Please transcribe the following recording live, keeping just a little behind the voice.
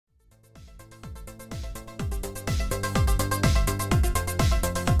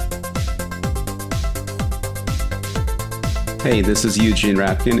Hey, this is Eugene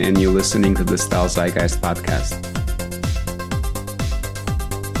Rapkin, and you're listening to the Style Zeitgeist podcast.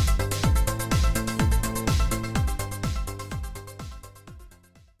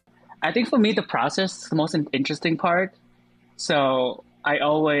 I think for me, the process is the most interesting part. So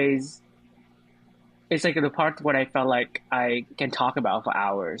it's like the part where I felt like I can talk about for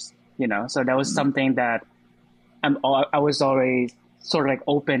hours, So that was something that I was always sort of like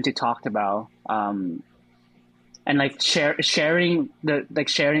open to talk about. And like sharing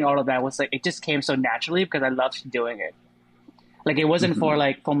all of that was like, it just came so naturally because I loved doing it. Like it wasn't for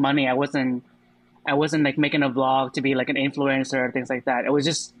money. I wasn't like making a vlog to be like an influencer or things like that. It was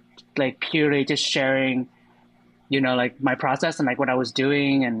just like purely just sharing, like my process and like what I was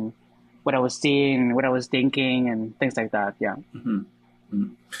doing and what I was seeing, what I was thinking and things like that. Yeah.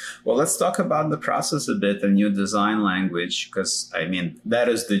 Well, let's talk about the process a bit and your design language, because I mean, that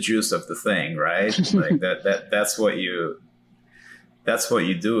is the juice of the thing, right? Like that's what you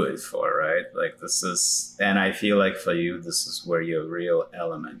do it for, right? Like and I feel like for you, this is where your real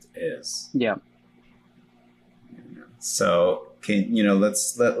element is. Yeah. So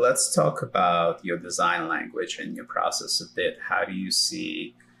let's talk about your design language and your process a bit. How do you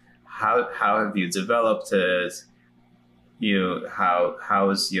see, how have you developed it? How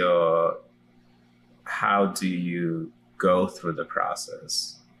do you go through the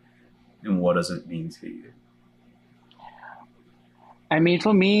process, and what does it mean to you? I mean,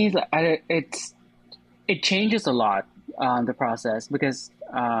 for me, it changes a lot, the process, because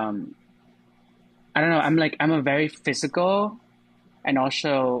I don't know. I'm a very physical and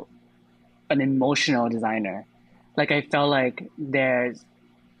also an emotional designer. Like I felt like there's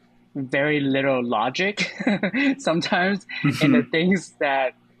very little logic sometimes in the things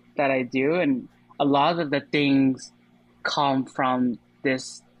that I do, and a lot of the things come from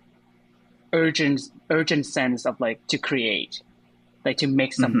this urgent sense of like to create, like to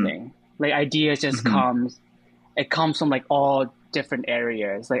make something. Like ideas just comes from like all different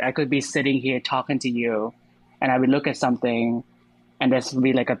areas. Like I could be sitting here talking to you and I would look at something and there's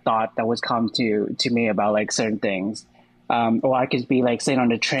be like a thought that would come to me about like certain things. Or I could be like sitting on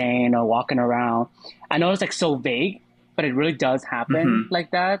the train or walking around. I know it's like so vague, but it really does happen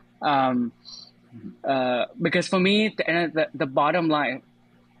like that. Because for me, the bottom line,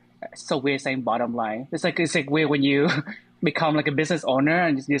 it's so weird saying bottom line. It's like weird when you become like a business owner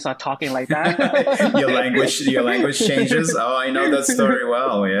and you start talking like that. your language changes. Oh, I know that story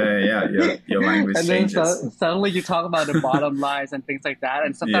well. Yeah. Your language and changes. Then suddenly you talk about the bottom lines and things like that.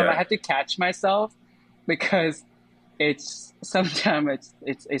 And sometimes I have to catch myself because it's sometimes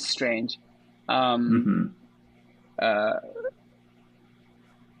it's strange. What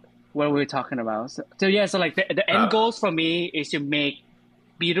were we talking about? So like the end goals for me is to make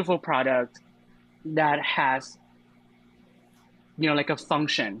beautiful product that has like a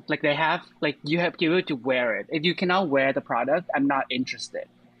function. Like they have, like you have to be able to wear it. If you cannot wear the product, I'm not interested.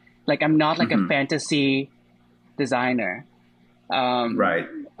 Like I'm not like a fantasy designer. Right.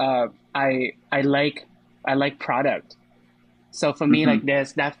 I like product. So for me, like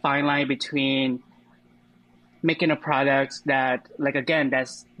there's that fine line between making a product that, like, again,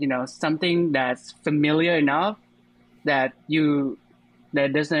 that's, something that's familiar enough that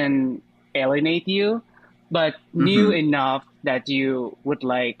doesn't alienate you, but new enough that you would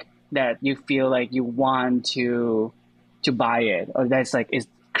like, that you feel like you want to buy it, or that's like, is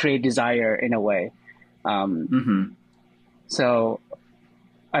create desire in a way. So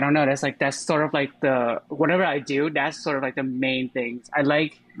I don't know. That's sort of like whatever I do, that's sort of like the main things I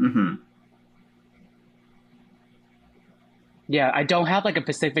like. Yeah, I don't have like a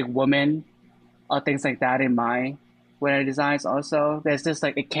specific woman or things like that in mind when I design. Also, there's just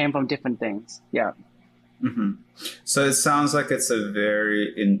like it came from different things. Yeah. So it sounds like it's a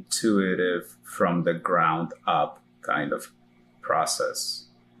very intuitive, from the ground up kind of process.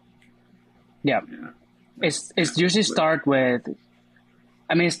 Yeah. It's usually start with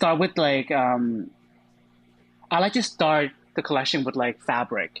like I like to start the collection with like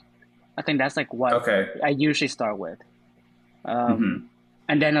fabric. I think that's like what I usually start with. And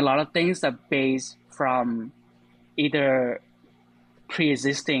then a lot of things are based from either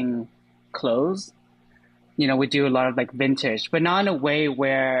pre-existing clothes. We do a lot of like vintage, but not in a way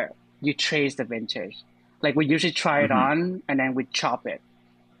where you trace the vintage. Like we usually try it on and then we chop it.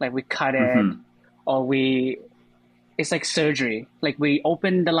 Like we cut it, or it's like surgery. Like we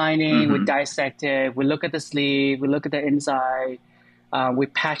open the lining, we dissect it, we look at the sleeve, we look at the inside, we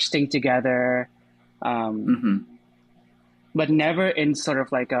patch things together. But never in sort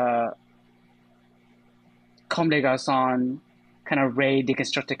of like a Comme des Garçons kind of Ray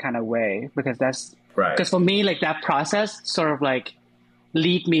deconstructed kind of way, because that's Right. Because for me, like that process sort of like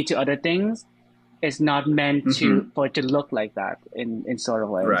lead me to other things. It's not meant to for it to look like that in sort of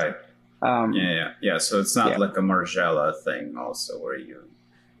ways. Right. Yeah. So it's not like a Margiela thing also where you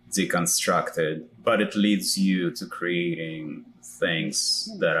deconstruct it, but it leads you to creating things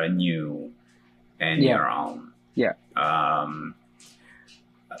that are new and your own. Yeah.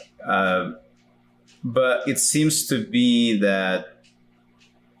 But it seems to be that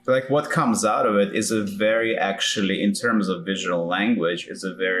like what comes out of it is a very, actually, in terms of visual language, is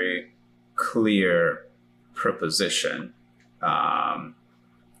a very clear proposition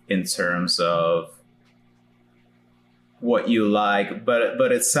in terms of what you like.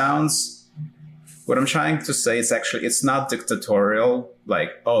 But it sounds, what I'm trying to say is actually, it's not dictatorial,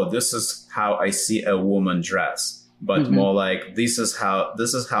 like, oh, this is how I see a woman dress, but more like this is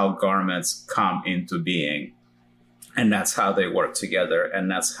how garments come into being. And that's how they work together. And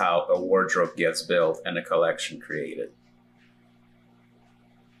that's how a wardrobe gets built and a collection created.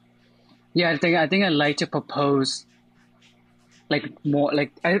 Yeah, I think I like to propose like more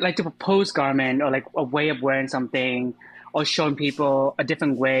like I like to propose garment or like a way of wearing something or showing people a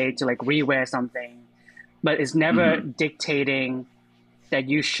different way to like rewear something. But it's never dictating that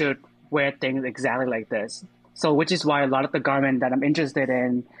you should wear things exactly like this. So which is why a lot of the garment that I'm interested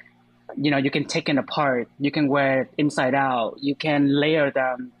in, you can take it apart, you can wear it inside out, you can layer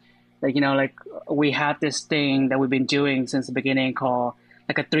them. Like, like we have this thing that we've been doing since the beginning called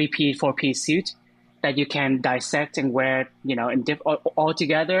like a 3-piece, 4-piece suit that you can dissect and wear, in all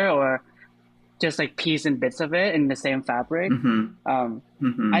together or just like piece and bits of it in the same fabric.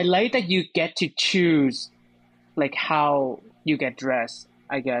 I like that you get to choose like how you get dressed,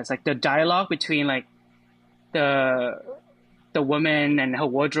 I guess. Like the dialogue between like the woman and her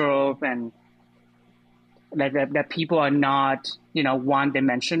wardrobe, and that people are not,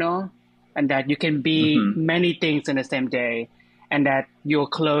 one-dimensional, and that you can be many things in the same day, and that your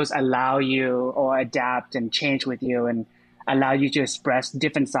clothes allow you or adapt and change with you and allow you to express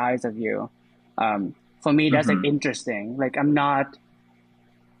different sides of you. For me, that's like interesting. Like I'm not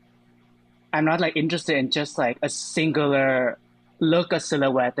like interested in just like a singular look, a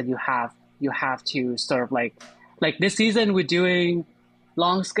silhouette that you have to sort of like this season we're doing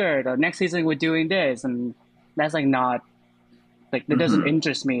long skirt, or next season we're doing this, and that's like not like that doesn't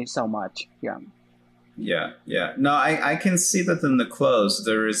interest me so much. Yeah. No, I can see that in the clothes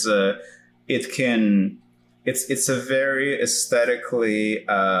there is it's a very aesthetically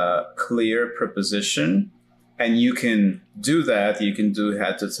clear proposition, and you can do that. You can do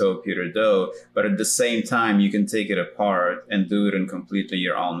head to toe Peter Do, but at the same time you can take it apart and do it in completely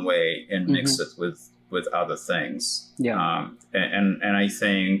your own way and mix it with other things. And I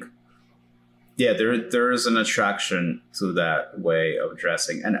think there is an attraction to that way of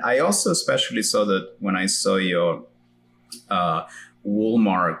dressing. And I also especially saw that when I saw your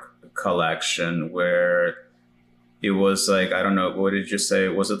Woolmark collection, where it was like, I don't know, what did you say?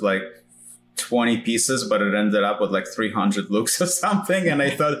 Was it like 20 pieces, but it ended up with like 300 looks or something? And I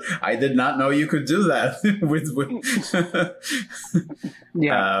thought, I did not know you could do that with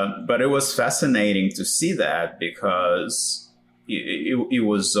but it was fascinating to see that, because it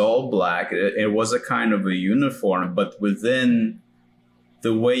was all black. It was a kind of a uniform, but within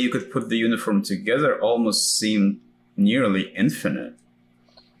the way you could put the uniform together almost seemed nearly infinite.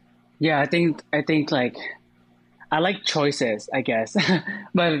 Yeah, I think like I like choices, I guess.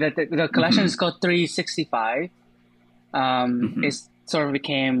 But the collection is called 365. It sort of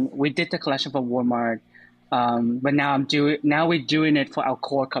became, we did the collection for Walmart, but now we're doing it for our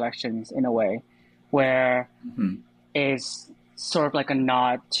core collections in a way, where it's sort of like a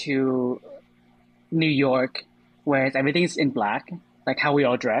nod to New York, where everything's in black, like how we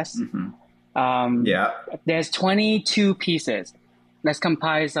all dress. There's 22 pieces that's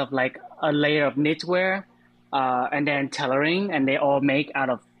comprised of like a layer of knitwear, and then tailoring, and they all make out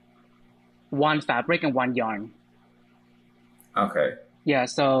of one fabric and one yarn. Okay. Yeah,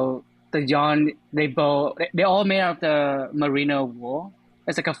 so the yarn, they're all made out of the merino wool.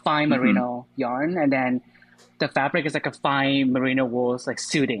 It's like a fine merino yarn, and then the fabric is like a fine merino wool, like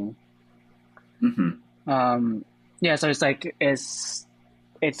suiting. So it's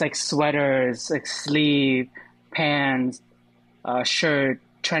like sweaters, like sleeve, pants, shirt,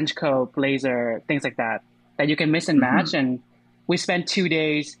 trench coat, blazer, things like that you can mix and match. And we spent 2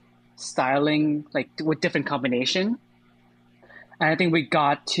 days styling like with different combination. And I think we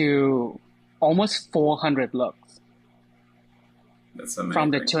got to almost 400 looks. That's amazing. From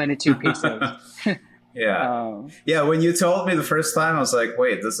the 22 pieces. Yeah. Um, Yeah, when you told me the first time, I was like,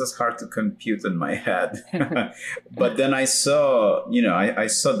 wait, this is hard to compute in my head. But then I saw, I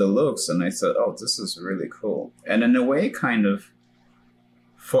saw the looks and I thought, oh, this is really cool. And in a way, kind of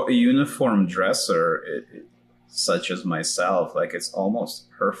for a uniform dresser, such as myself, like it's almost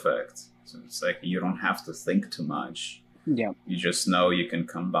perfect. So it's like you don't have to think too much. yeah. You just know you can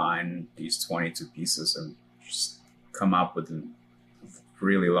combine these 22 pieces and just come up with a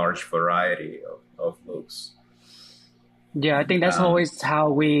really large variety of looks. Yeah, I think that's Um, always how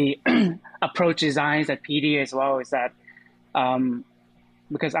we approach designs at PD as well, is that um,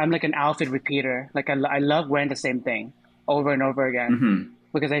 because I'm like an outfit repeater. Like I love wearing the same thing over and over again mhm,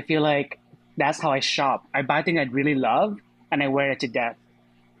 because I feel like that's how I shop. I buy things I really love and I wear it to death.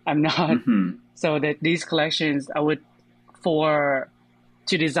 I'm not mhm, so that these collections I would for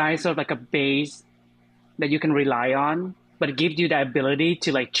to design sort of like a base that you can rely on, but it gives you the ability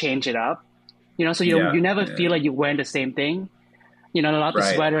to like change it up. So you yeah, never yeah, feel like you're wearing the same thing. A lot of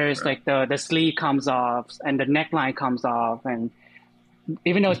right, sweaters, right. like the sleeve comes off and the neckline comes off. And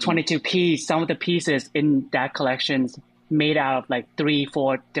even though it's Mhm. 22 piece, some of the pieces in that collection's made out of like three,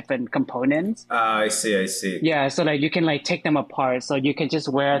 four different components. I see, I see. Yeah, so like you can like take them apart. So you can just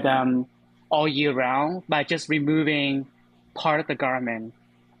wear Yeah. them all year round by just removing part of the garment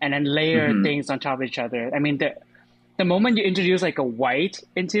and then layer Hmm. things on top of each other. I mean, the moment you introduce like a white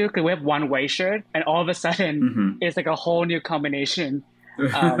into, because we have one white shirt, and all of a sudden Hmm. it's like a whole new combination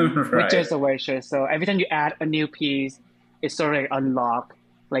with Right. just a white shirt. So every time you add a new piece, it's sort of like unlock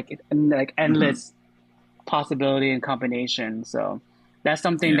like Hmm. endless possibility and combination. So that's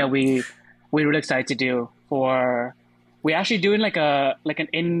something Yeah. that we really excited to do for. We're actually doing like an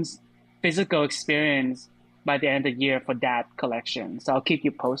in physical experience by the end of the year for that collection. So I'll keep you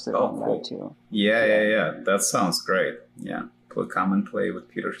posted Oh, on that cool. too. Yeah, yeah, Yeah. yeah. That sounds great. Yeah. Come and play with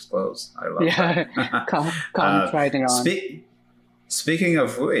Peter's clothes. I love Yeah. that. Come try it on. Speak. Speaking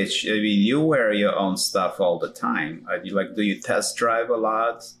of which, I mean, you wear your own stuff all the time. Do you test drive a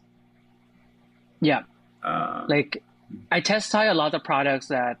lot? Yeah. Uh, Like I test try a lot of products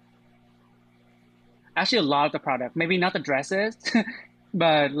that actually a lot of the product, maybe not the dresses,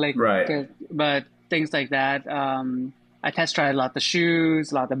 but right. but things like that. I test try a lot of the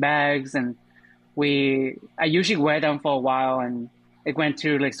shoes, a lot of the bags, and I usually wear them for a while, and it went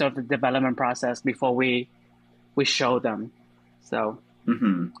through like sort of the development process before we show them. So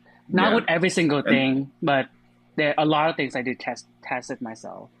Hmm. not with Yeah. every single And thing, but there are a lot of things I do test it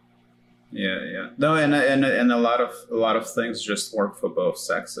myself. yeah, yeah. No, and a lot of things just work for both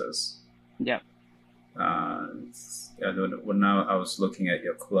sexes. Yeah, Uh, when now I was looking at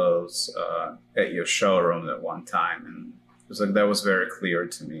your clothes at your showroom at one time, and it was like that was very clear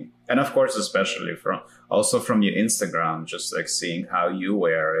to me. And of course, especially from your Instagram, just like seeing how you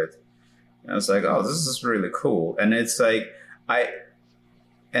wear it, and I was like, oh, this is really cool. And it's like I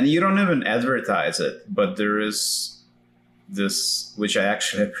and you don't even advertise it, but there is this, which I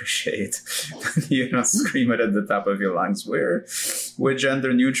actually appreciate. You don't scream it at the top of your lungs. We're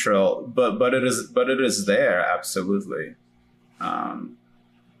gender neutral, but it is there absolutely, um,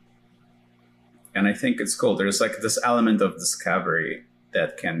 and I think it's cool. There's like this element of discovery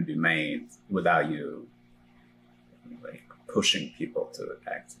that can be made without you like pushing people to it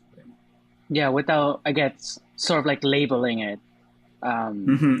actively. yeah. Without I guess sort of like labeling it.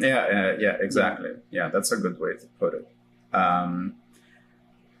 Um, Hmm. Yeah, yeah, yeah. exactly. Yeah, that's a good way to put it. Um,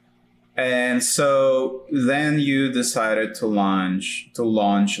 And so then you decided to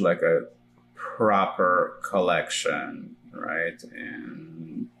launch like a proper collection, right?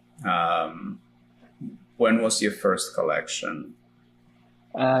 And when was your first collection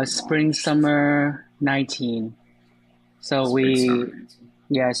Spring launched? summer 19. So Spring summer we 19.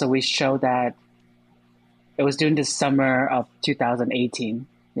 yeah. So we showed that it was during the summer of 2018.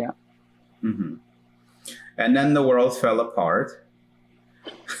 Yeah. Hmm. And then the world fell apart.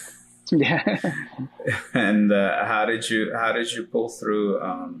 Yeah. And how did you pull through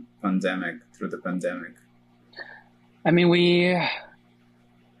the pandemic? I mean, we're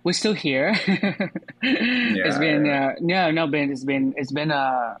still here. It's Yeah, been yeah. no, no, Ben. It's been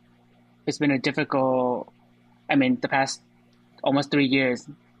a difficult. I mean, the past almost 3 years,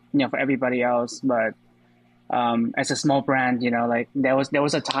 for everybody else. But as a small brand, like there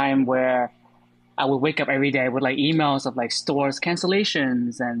was a time where I would wake up every day with like emails of like stores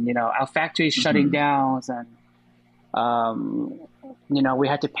cancellations and our factories shutting Hmm. down and um, we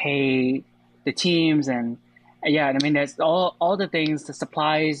had to pay the teams and yeah, I mean there's all the things, the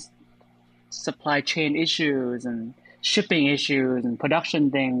supply chain issues and shipping issues and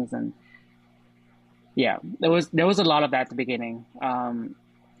production things and yeah, there was a lot of that at the beginning.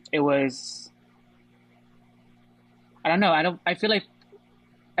 It was I don't know. I feel like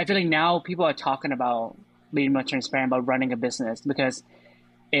now people are talking about being more transparent about running a business because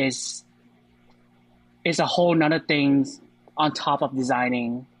it's it's a whole nother things on top of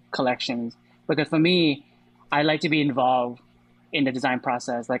designing collections. Because for me, I like to be involved in the design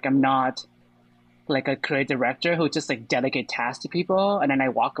process. Like I'm not like a creative director who just like delegate tasks to people and then I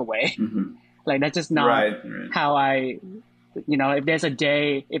walk away. Mm-hmm. Like that's just not Right, right. how I, if there's a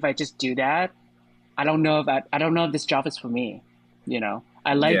day, if I just do that, I don't know if this job is for me.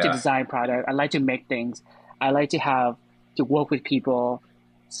 I like to Yeah. design product. I like to make things. I like to have to work with people.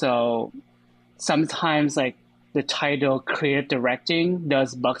 So sometimes like the title creative directing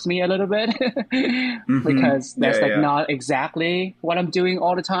does bugs me a little bit Mm-hmm. because Yeah, that's like yeah. not exactly what I'm doing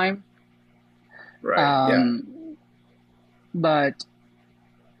all the time. Right. Yeah. Um, but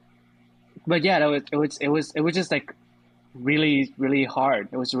but yeah, it was just like really really hard.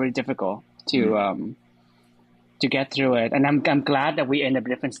 It was really difficult to get through it, and I'm glad that we ended up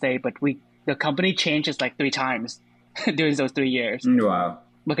in a different state. But the company changes like 3 times during those 3 years Wow.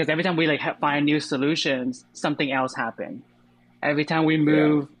 because every time we like find new solutions, something else happened. Every time we Yeah.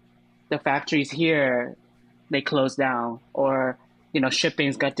 move the factories here, they close down, or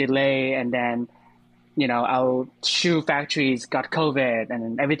shippings got delayed, and then our shoe factories got COVID, and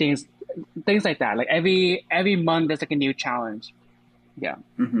then everything's things like that. Like every month, there's like a new challenge. Yeah.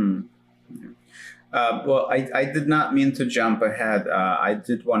 Mm-hmm. Well, I did not mean to jump ahead. I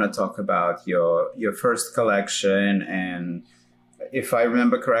did want to talk about your first collection, and if I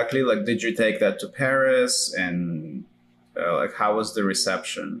remember correctly, like, did you take that to Paris, and like, how was the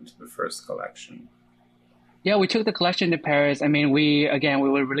reception to the first collection? Yeah, we took the collection to Paris. I mean, we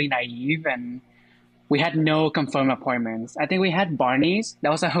were really naive and we had no confirmed appointments. I think we had Barney's.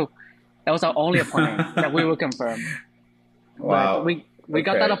 That was our only appointment that we were confirmed. But Wow. we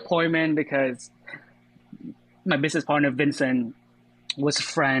got that Okay. appointment because my business partner Vincent was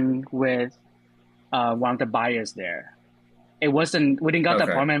friend with one of the buyers there. It wasn't we didn't got the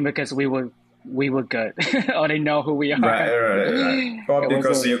Okay. appointment because we were good or they know who we are. Right, right, right. Well, It was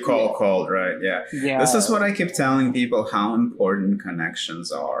because a you called, right? Yeah. This is yeah. what I keep telling people, how important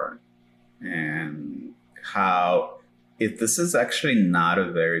connections are, and how this is actually not a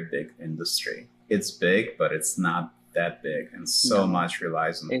very big industry. It's big, but it's not that big, and so No. much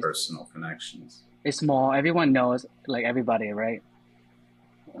relies on It's personal connections. it's small. Everyone knows like everybody, right?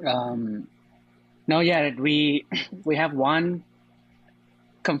 Um no, yeah, we have one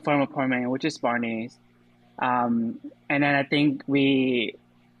confirmed appointment, which is Barney's. And then I think the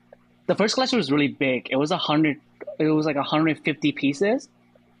first collection was really big. It was like 150 pieces.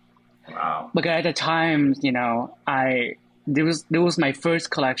 Wow. Because at the time, there was my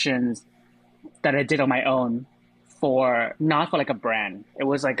first collections that I did on my own for not for like a brand. It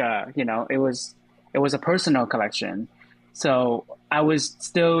was like it was a personal collection. So I was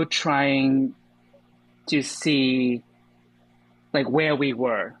still trying to see like where we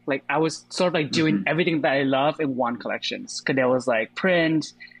were. Like I was sort of like doing Mm-hmm. everything that I love in one collection. Because there was like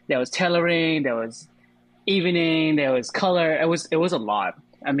print, there was tailoring, there was evening, there was color. It was a lot.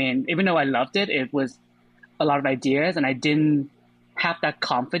 I mean, even though I loved it, it was a lot of ideas, and I didn't have that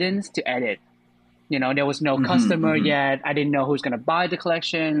confidence to edit. There was no Mm-hmm. customer Mm-hmm. yet. I didn't know who's gonna buy the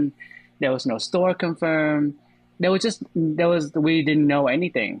collection. There was no store confirmed. There was we didn't know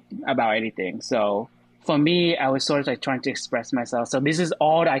anything about anything. So for me, I was sort of like trying to express myself. So this is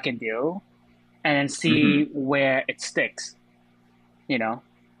all that I can do, and then see Mm-hmm. where it sticks. You know.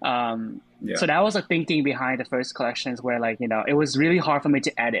 Yeah. So that was the thinking behind the first collections, where like it was really hard for me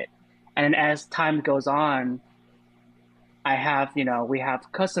to edit, and then as time goes on, we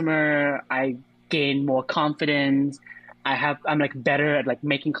have customer. I gain more confidence. I'm like better at like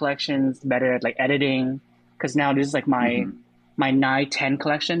making collections, better at like editing, because now this is like Mm-hmm. my 9-10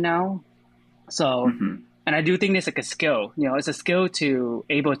 collection now. So, Mm-hmm. and I do think it's like a skill. It's a skill to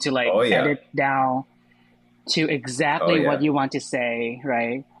able to like Oh yeah. edit down to Oh exactly what yeah. you want to say,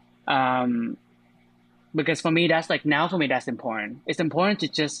 right? Um, because for me, for me, that's important. It's important to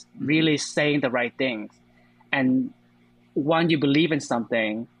just Mm-hmm. really saying the right things. And when you believe in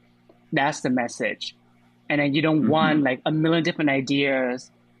something, that's the message. And then you don't Mm-hmm. want like a million different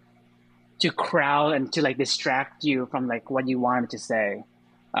ideas to crowd and to like distract you from like what you wanted to say.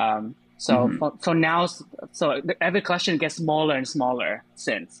 So Mm-hmm. for now, so every question gets smaller and smaller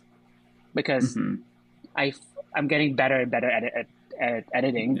since, because Mm-hmm. I I'm getting better and better at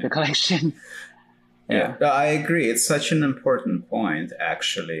editing the Yeah. collection. Yeah, Yeah. no, I agree. It's such an important point,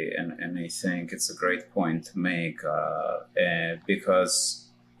 actually, and I think it's a great point to make, because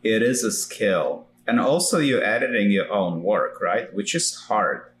it is a skill, and also you're editing your own work, right? Which is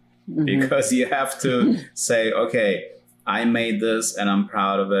hard. because you have to say, okay, I made this and I'm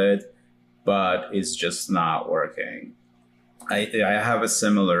proud of it, but it's just not working. I have a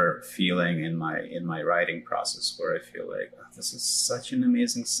similar feeling in my writing process where I feel like, oh, this is such an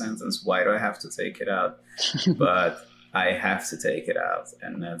amazing sentence. Why do I have to take it out? But I have to take it out,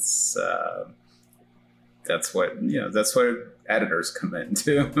 and that's what that's where editors come in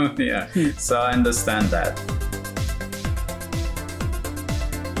too. Yeah, so I understand that.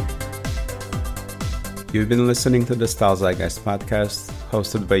 You've been listening to the Style Zeitgeist podcast,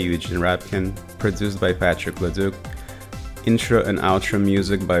 hosted by Eugene Rapkin, produced by Patrick Leduc. Intro and outro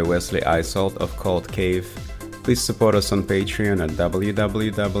music by Wesley Isolt of Cold Cave. Please support us on Patreon at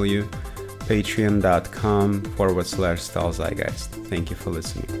www.patreon.com/StyleZeitgeist. Thank you for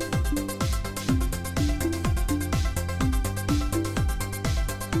listening.